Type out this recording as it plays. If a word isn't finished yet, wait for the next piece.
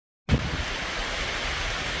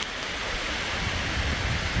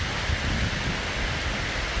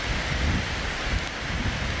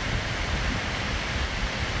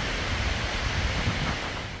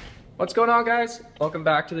What's going on, guys? Welcome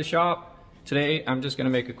back to the shop. Today I'm just going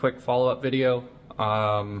to make a quick follow-up video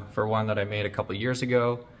for one that I made a couple years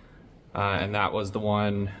ago, and that was the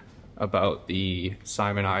one about the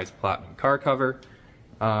Simoniz platinum car cover.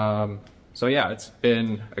 So yeah, it's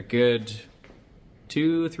been a good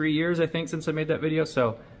 2-3 years I think since I made that video,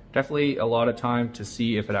 so definitely a lot of time to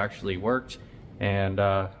see if it actually worked. And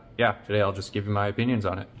yeah, today I'll just give you my opinions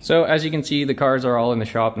on it. So as you can see, the cars are all in the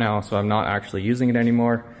shop now, so I'm not actually using it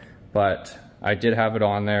anymore, but I did have it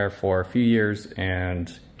on there for a few years, and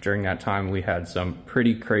during that time we had some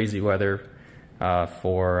pretty crazy weather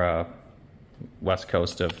for west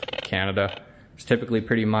coast of Canada. It's typically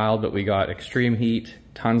pretty mild, but we got extreme heat,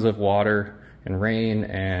 tons of water and rain,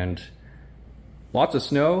 and lots of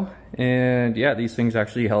snow. And yeah, these things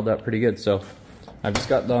actually held up pretty good. So I've just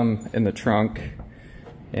got them in the trunk,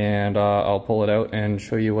 and I'll pull it out and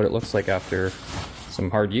show you what it looks like after some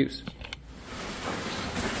hard use.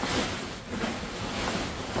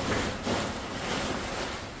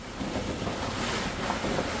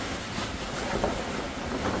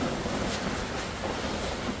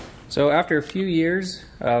 So after a few years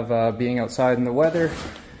of being outside in the weather,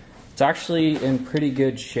 it's actually in pretty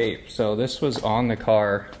good shape. So this was on the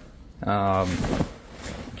car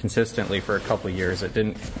consistently for a couple of years. It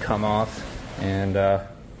didn't come off, and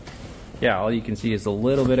yeah, all you can see is a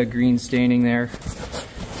little bit of green staining there.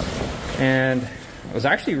 And I was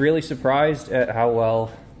actually really surprised at how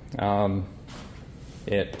well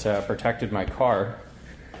it protected my car,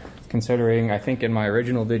 considering I think in my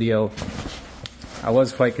original video I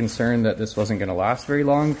was quite concerned that this wasn't going to last very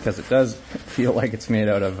long, because it does feel like it's made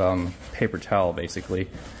out of paper towel, basically.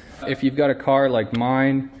 If you've got a car like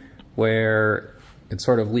mine where it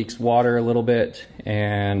sort of leaks water a little bit,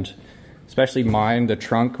 and especially mine, the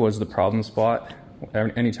trunk was the problem spot.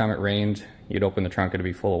 Anytime it rained, you'd open the trunk and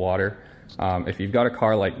it'd be full of water. If you've got a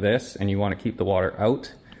car like this and you want to keep the water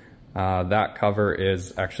out, that cover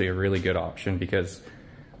is actually a really good option, because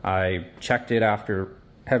I checked it after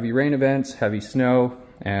heavy rain events, heavy snow,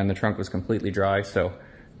 and the trunk was completely dry. So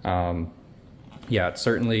yeah, it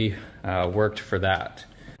certainly worked for that.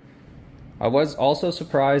 I was also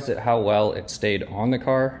surprised at how well it stayed on the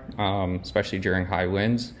car, especially during high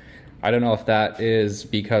winds. I don't know if that is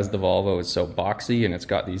because the Volvo is so boxy and it's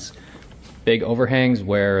got these big overhangs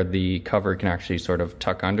where the cover can actually sort of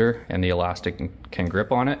tuck under and the elastic can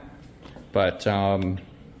grip on it. But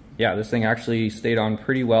yeah, this thing actually stayed on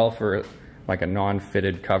pretty well for like a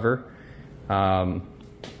non-fitted cover. But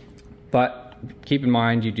keep in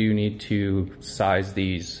mind, you do need to size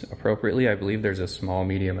these appropriately. I believe there's a small,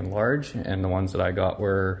 medium, and large, and the ones that I got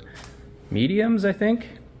were mediums, I think.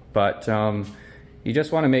 But you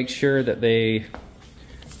just want to make sure that they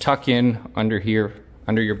tuck in under here,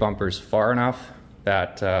 under your bumpers far enough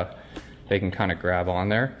that they can kind of grab on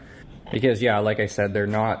there. Because yeah, like I said, they're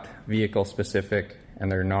not vehicle specific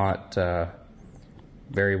and they're not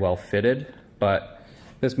very well fitted, but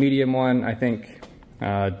this medium one I think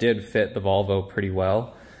did fit the Volvo pretty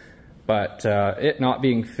well. But it not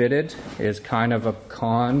being fitted is kind of a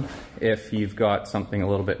con if you've got something a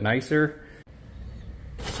little bit nicer.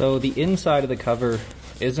 So the inside of the cover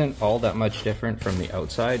isn't all that much different from the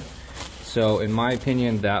outside. So in my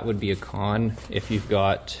opinion, that would be a con if you've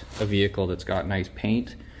got a vehicle that's got nice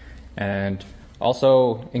paint. And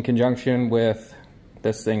also in conjunction with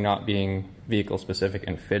this thing not being vehicle specific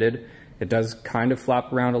and fitted, it does kind of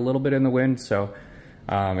flap around a little bit in the wind. So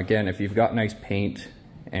again, if you've got nice paint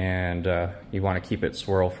and you want to keep it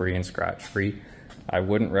swirl free and scratch free, I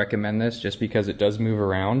wouldn't recommend this, just because it does move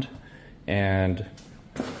around. And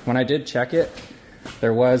when I did check it,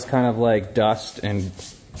 there was kind of like dust and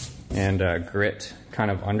grit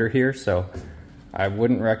kind of under here. So I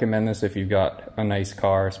wouldn't recommend this if you've got a nice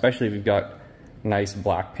car, especially if you've got nice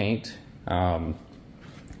black paint.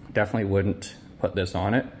 Definitely wouldn't put this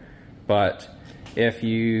on it. But if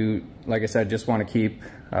you, like I said, just want to keep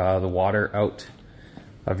the water out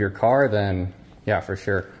of your car, then yeah, for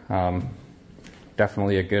sure,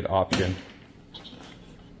 definitely a good option.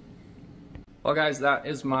 Well guys, that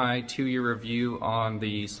is my 2-year review on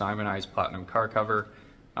the Simoniz Platinum car cover.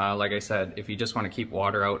 Like I said, if you just want to keep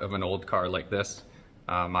water out of an old car like this,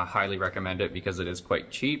 I highly recommend it because it is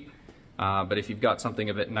quite cheap. But if you've got something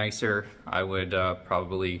a bit nicer, I would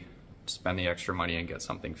probably spend the extra money and get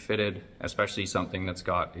something fitted, especially something that's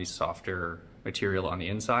got a softer material on the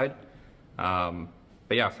inside. But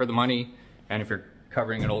yeah, for the money, and if you're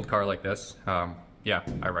covering an old car like this, yeah,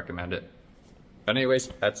 I recommend it. But anyways,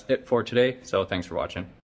 that's it for today, so thanks for watching.